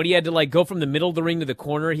Strowman when he had to go from the middle of the ring to the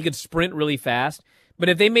corner, he could sprint really fast. But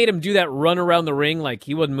if they made him do that run around the ring,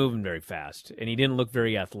 he wasn't moving very fast, and he didn't look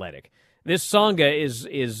very athletic. This Sangha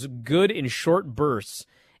is good in short bursts.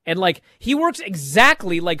 And he works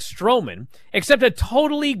exactly like Strowman, except a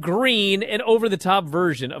totally green and over-the-top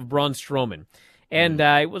version of Braun Strowman. And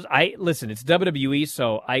listen, it's WWE,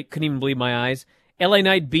 so I couldn't even believe my eyes. LA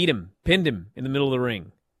Knight beat him, pinned him in the middle of the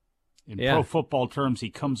ring. In pro football terms, he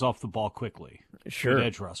comes off the ball quickly. Sure. Good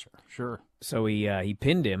edge rusher. Sure. So he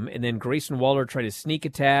pinned him, and then Grayson Waller tried a sneak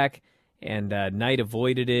attack, and Knight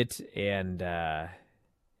avoided it, and there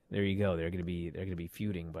you go. They're gonna be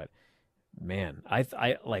feuding, but man, I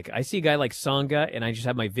see a guy like Sangha, and I just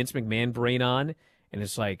have my Vince McMahon brain on. And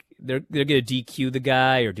it's they're going to DQ the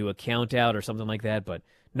guy or do a count out or something like that. But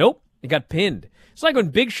nope, he got pinned. It's like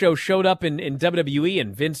when Big Show showed up in WWE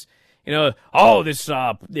and Vince,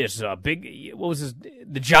 this big, what was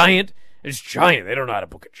the Giant? It's Giant. They don't know how to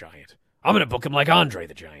book a Giant. I'm going to book him like Andre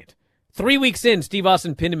the Giant. 3 weeks in, Steve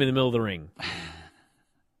Austin pinned him in the middle of the ring.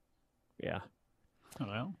 Yeah.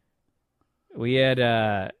 Well. We had,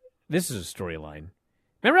 this is a storyline.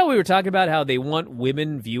 Remember how we were talking about how they want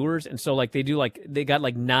women viewers, and so they got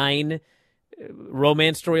 9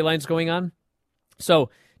 romance storylines going on?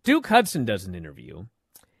 So Duke Hudson does an interview,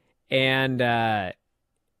 and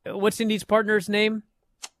what's Indy's partner's name?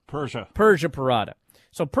 Persia Parada.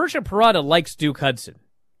 So Persia Parada likes Duke Hudson,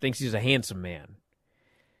 thinks he's a handsome man.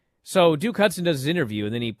 So Duke Hudson does his interview,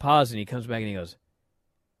 and then he pauses, and he comes back, and he goes,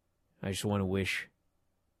 I just want to wish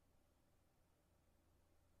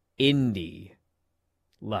Indy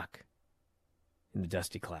luck in the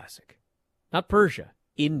Dusty Classic. Not Persia,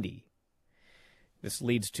 Indy. This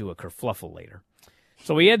leads to a kerfluffle later.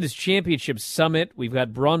 So we had this championship summit. We've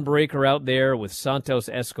got Braun Breaker out there with Santos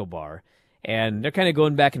Escobar, and they're kind of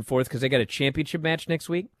going back and forth because they got a championship match next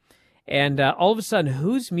week. And all of a sudden,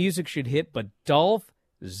 whose music should hit but Dolph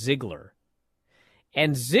Ziggler?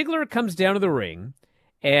 And Ziggler comes down to the ring,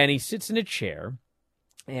 and he sits in a chair,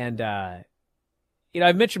 and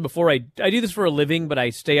I've mentioned before, I do this for a living, but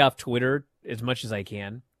I stay off Twitter as much as I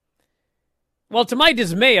can. Well, to my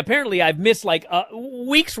dismay, apparently I've missed a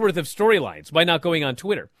week's worth of storylines by not going on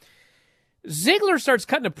Twitter. Ziggler starts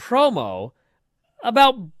cutting a promo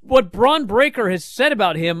about what Braun Breaker has said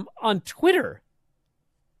about him on Twitter.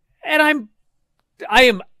 And I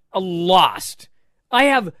am lost. I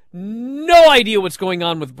have no idea what's going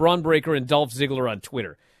on with Braun Breaker and Dolph Ziggler on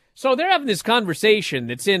Twitter. So they're having this conversation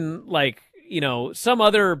that's in some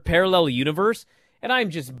other parallel universe, and I'm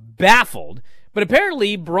just baffled. But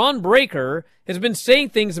apparently, Braun Breaker has been saying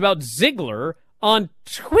things about Ziggler on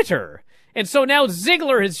Twitter. And so now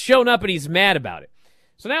Ziggler has shown up and he's mad about it.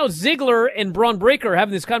 So now Ziggler and Braun Breaker are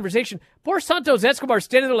having this conversation. Poor Santos Escobar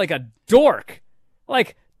standing there like a dork.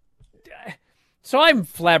 So I'm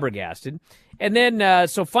flabbergasted. And then,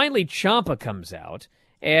 so finally Ciampa comes out.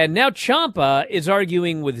 And now Ciampa is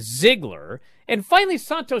arguing with Ziggler. And finally,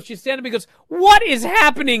 Santos just stands up and goes, what is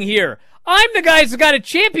happening here? I'm the guy who's got a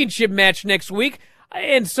championship match next week.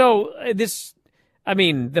 And so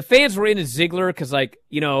the fans were into Ziggler because,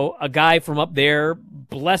 a guy from up there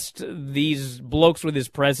blessed these blokes with his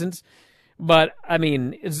presence. But,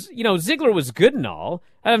 Ziggler was good and all.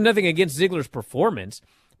 I have nothing against Ziggler's performance.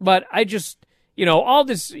 But I just, all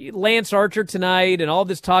this Lance Archer tonight and all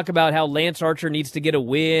this talk about how Lance Archer needs to get a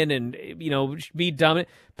win and, be dominant.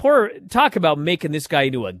 Talk about making this guy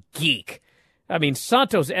into a geek.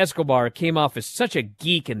 Santos Escobar came off as such a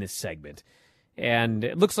geek in this segment. And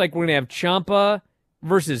it looks like we're going to have Ciampa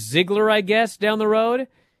versus Ziggler, I guess, down the road.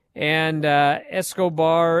 And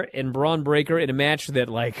Escobar and Braun Breaker in a match that,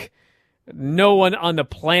 no one on the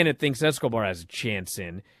planet thinks Escobar has a chance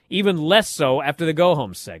in. Even less so after the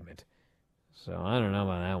go-home segment. So I don't know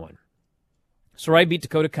about that one. Sarai beat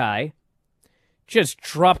Dakota Kai. Just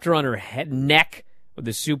dropped her on her neck with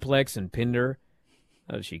the suplex and pinned her.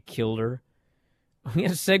 She killed her. We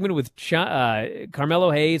had a segment with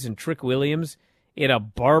Carmelo Hayes and Trick Williams in a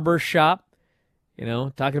barber shop,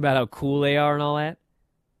 talking about how cool they are and all that.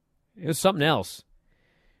 It was something else.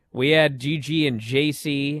 We had Gigi and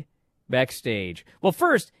JC backstage. Well,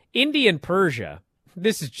 first, Indy and Persia.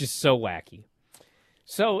 This is just so wacky.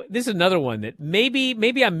 So this is another one that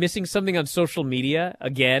maybe I'm missing something on social media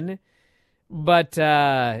again, but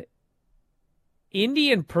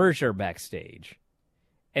Indy and Persia are backstage,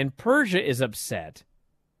 and Persia is upset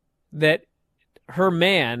that her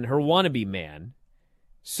wannabe man,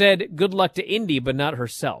 said good luck to Indy, but not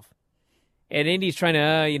herself. And Indy's trying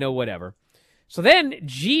to, whatever. So then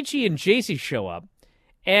Gigi and JC show up,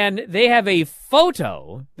 and they have a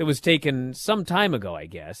photo that was taken some time ago, I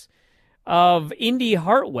guess, of Indy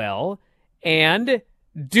Hartwell and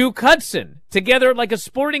Duke Hudson together at like a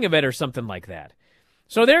sporting event or something like that.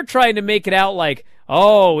 So they're trying to make it out like,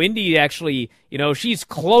 oh, Indy actually, she's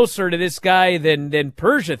closer to this guy than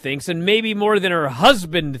Persia thinks, and maybe more than her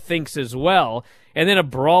husband thinks as well. And then a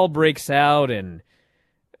brawl breaks out, and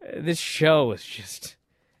this show is just,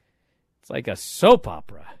 it's like a soap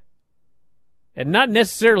opera. And not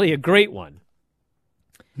necessarily a great one.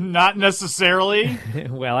 Not necessarily?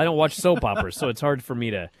 Well, I don't watch soap operas, so it's hard for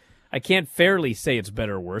me I can't fairly say it's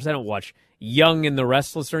better or worse. I don't watch Young and the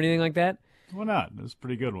Restless or anything like that. Why not? That's a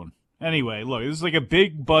pretty good one. Anyway, look, this is like a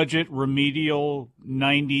big budget, remedial,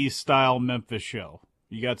 90s style Memphis show.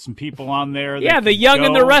 You got some people on there. Yeah, the Young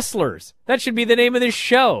and the Wrestlers. That should be the name of this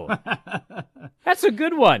show. That's a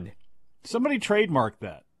good one. Somebody trademarked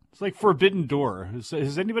that. It's like Forbidden Door.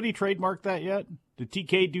 Has anybody trademarked that yet? Did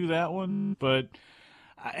TK do that one? But,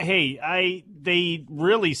 hey, they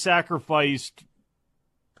really sacrificed,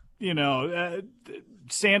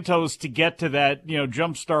 Santos to get to that,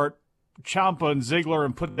 jumpstart Ciampa and Ziggler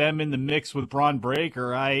and put them in the mix with Braun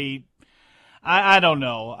Breaker. I don't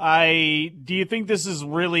know. Do you think this is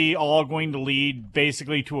really all going to lead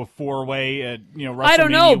basically to a 4-way at WrestleMania I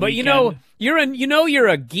don't know, but weekend? you're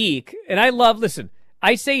a geek, and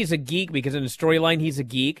I say he's a geek because in the storyline he's a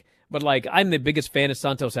geek, but like I'm the biggest fan of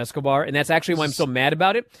Santos Escobar, and that's actually why I'm so mad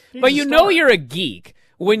about it. But you're a geek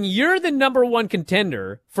when you're the number one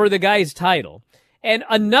contender for the guy's title, and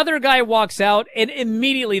another guy walks out, and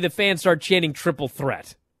immediately the fans start chanting triple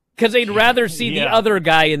threat because they'd rather see the other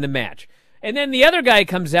guy in the match. And then the other guy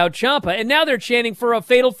comes out, Ciampa, and now they're chanting for a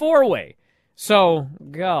fatal 4-way. So,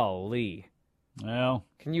 golly. Well,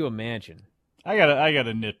 can you imagine? I got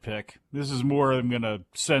a nitpick. This is more I'm going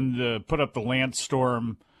to put up the Lance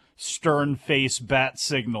Storm stern face bat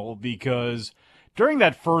signal because during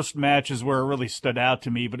that first match is where it really stood out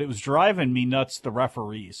to me, but it was driving me nuts, the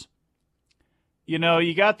referees.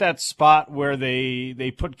 You got that spot where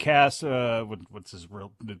they put Cass, what's his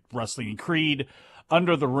real wrestling, Creed,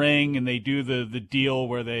 under the ring, and they do the deal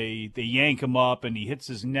where they yank him up and he hits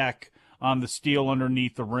his neck on the steel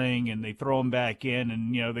underneath the ring, and they throw him back in,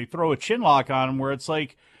 and they throw a chin lock on him where it's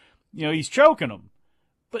like, he's choking him.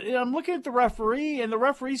 But I'm looking at the referee, and the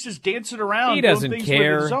referee's just dancing around, he doesn't doing things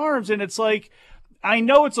care with his arms, and it's like, I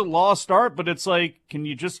know it's a lost art, but it's like, can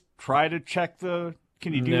you just try to check the?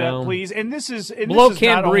 Can you do that, please? And this is Blow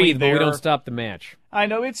can't breathe, but we don't stop the match. I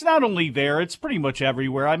know it's not only there; it's pretty much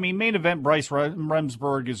everywhere. I mean, main event Bryce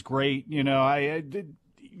Remsburg is great.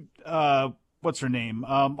 What's her name?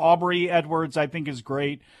 Aubrey Edwards, I think, is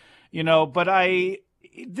great. But I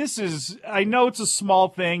know it's a small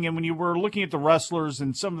thing, and when you were looking at the wrestlers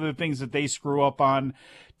and some of the things that they screw up on,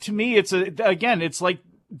 to me, it's like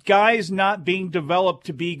guys not being developed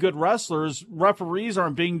to be good wrestlers. Referees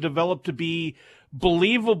aren't being developed to be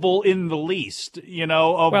believable in the least, they had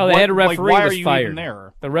a referee was fired.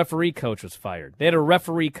 The referee coach was fired. They had a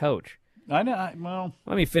referee coach. I know.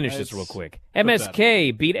 Let me finish this real quick.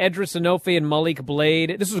 MSK beat Edris Enofe and Malik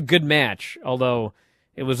Blade. This was a good match, although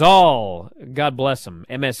it was all, God bless them,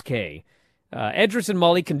 MSK. Edris and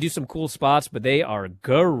Malik can do some cool spots, but they are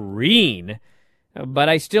green. But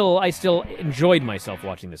I still enjoyed myself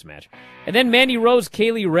watching this match. And then Mandy Rose,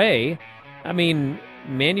 Kaylee Ray. I mean,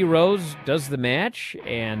 Mandy Rose does the match,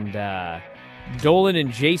 and Dolan and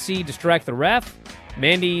JC distract the ref.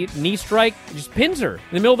 Mandy knee strike, just pins her in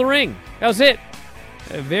the middle of the ring. That was it.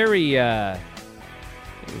 It was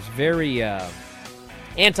very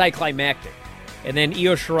anticlimactic. And then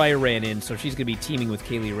Io Shirai ran in, so she's going to be teaming with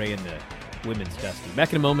Kaylee Ray in the women's Dusty. Back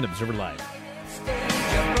in a moment, Observer Live.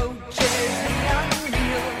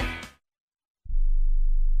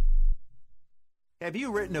 Have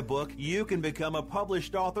you written a book? You can become a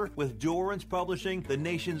published author with Dorrance Publishing, the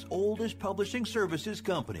nation's oldest publishing services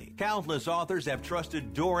company. Countless authors have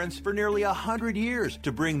trusted Dorrance for nearly 100 years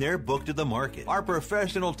to bring their book to the market. Our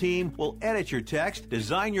professional team will edit your text,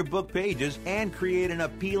 design your book pages, and create an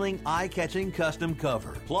appealing, eye-catching custom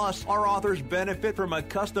cover. Plus, our authors benefit from a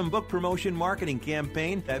custom book promotion marketing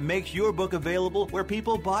campaign that makes your book available where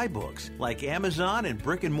people buy books, like Amazon and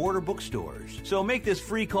brick-and-mortar bookstores. So make this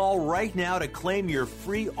free call right now to claim your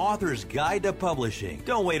free author's guide to publishing.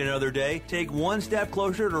 Don't wait another day. Take one step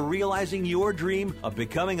closer to realizing your dream of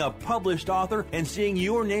becoming a published author and seeing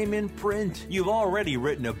your name in print. You've already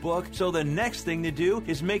written a book, so the next thing to do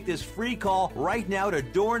is make this free call right now to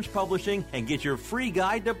Dorrance Publishing and get your free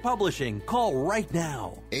guide to publishing. Call right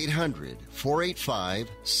now.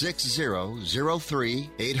 800-485-6003.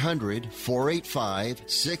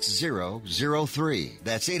 800-485-6003.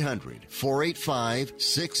 That's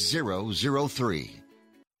 800-485-6003.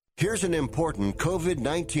 Here's an important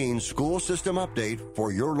COVID-19 school system update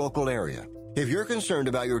for your local area. If you're concerned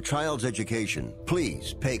about your child's education,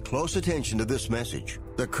 please pay close attention to this message.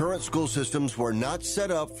 The current school systems were not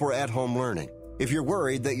set up for at-home learning. If you're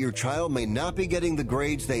worried that your child may not be getting the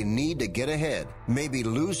grades they need to get ahead, may be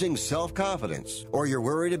losing self-confidence, or you're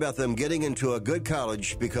worried about them getting into a good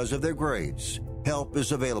college because of their grades, help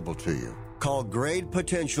is available to you. Call Grade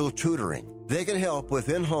Potential Tutoring. They can help with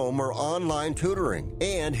in-home or online tutoring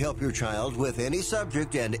and help your child with any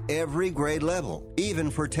subject and every grade level,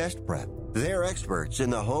 even for test prep. They're experts in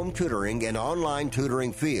the home tutoring and online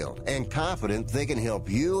tutoring field and confident they can help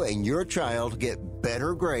you and your child get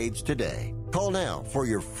better grades today. Call now for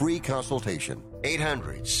your free consultation.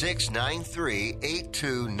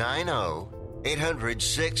 800-693-8290.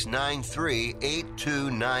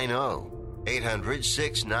 800-693-8290.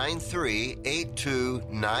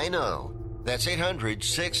 800-693-8290. That's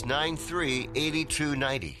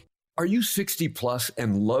 800-693-8290. Are you 60 plus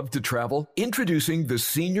and love to travel? Introducing the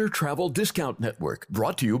Senior Travel Discount Network,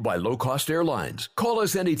 brought to you by Low Cost Airlines. Call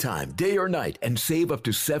us anytime, day or night, and save up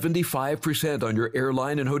to 75% on your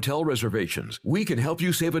airline and hotel reservations. We can help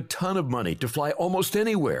you save a ton of money to fly almost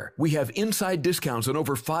anywhere. We have inside discounts on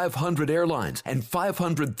over 500 airlines and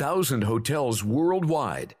 500,000 hotels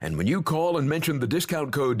worldwide. And when you call and mention the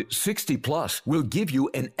discount code 60 plus, we'll give you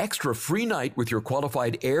an extra free night with your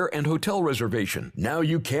qualified air and hotel reservation. Now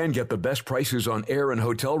you can get the best prices on air and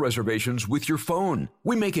hotel reservations with your phone.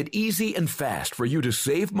 We make it easy and fast for you to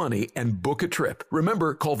save money and book a trip.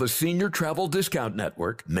 Remember, call the Senior Travel Discount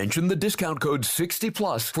Network. Mention the discount code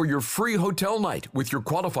 60+ for your free hotel night with your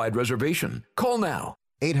qualified reservation. Call now.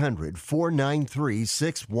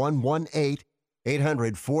 800-493-6118.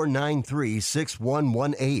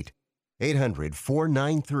 800-493-6118.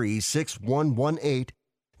 800-493-6118.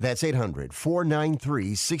 That's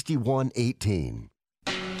 800-493-6118.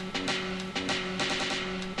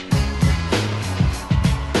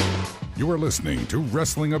 You are listening to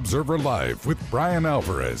Wrestling Observer Live with Bryan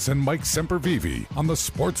Alvarez and Mike Sempervive on the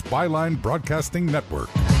Sports Byline Broadcasting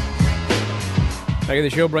Network. Back at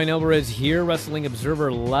the show, Bryan Alvarez here, Wrestling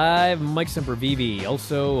Observer Live. Mike Sempervive,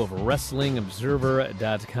 also of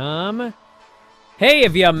WrestlingObserver.com. Hey,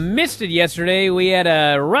 if you missed it yesterday, we had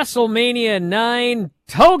a WrestleMania 9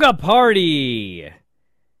 toga party.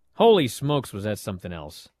 Holy smokes, was that something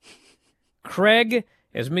else. Craig,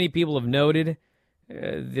 as many people have noted,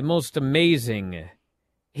 the most amazing.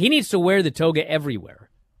 He needs to wear the toga everywhere.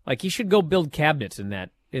 Like, he should go build cabinets in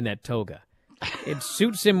that toga. It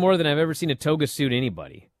suits him more than I've ever seen a toga suit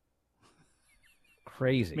anybody.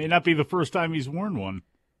 Crazy. May not be the first time he's worn one.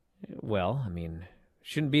 Well, I mean,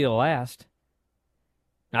 shouldn't be the last.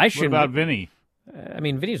 I shouldn't. What about Vinny? I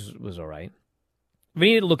mean, Vinny's was all right.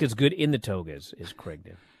 Vinny didn't look as good in the toga as Craig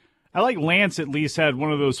did. I like Lance at least had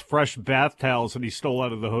one of those fresh bath towels that he stole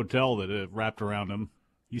out of the hotel that wrapped around him.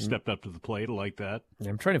 He stepped up to the plate. I like that.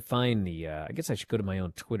 I'm trying to find the, I guess I should go to my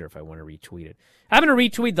own Twitter if I want to retweet it. I'm going to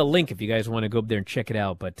retweet the link if you guys want to go up there and check it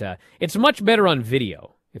out, but it's much better on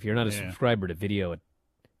video if you're not a subscriber to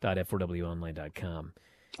video.f4wonline.com.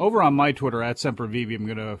 Over on my Twitter, at Sempervive, I'm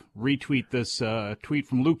going to retweet this tweet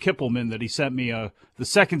from Luke Kippelman that he sent me, the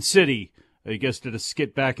Second City. I guess did a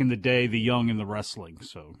skit back in the day, The Young and the Wrestling.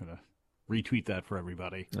 So I'm going to retweet that for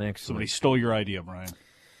everybody. Excellent. Somebody stole your idea, Bryan.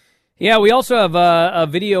 Yeah, we also have a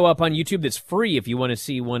video up on YouTube that's free if you want to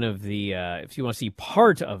see one of the, if you want to see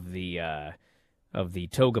part of the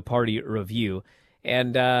Toga Party review.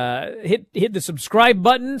 And hit the subscribe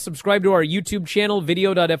button. Subscribe to our YouTube channel,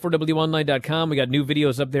 video.f4wonline.com. We got new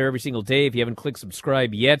videos up there every single day if you haven't clicked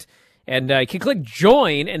subscribe yet. And you can click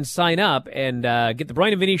join and sign up and get the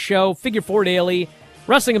Bryan and Vinny Show, Figure 4 Daily,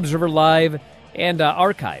 Wrestling Observer Live, and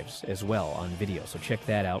archives as well on video. So check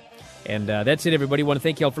that out. And that's it, everybody. I want to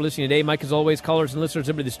thank you all for listening today. Mike, as always, callers and listeners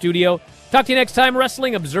over to the studio. Talk to you next time,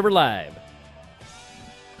 Wrestling Observer Live.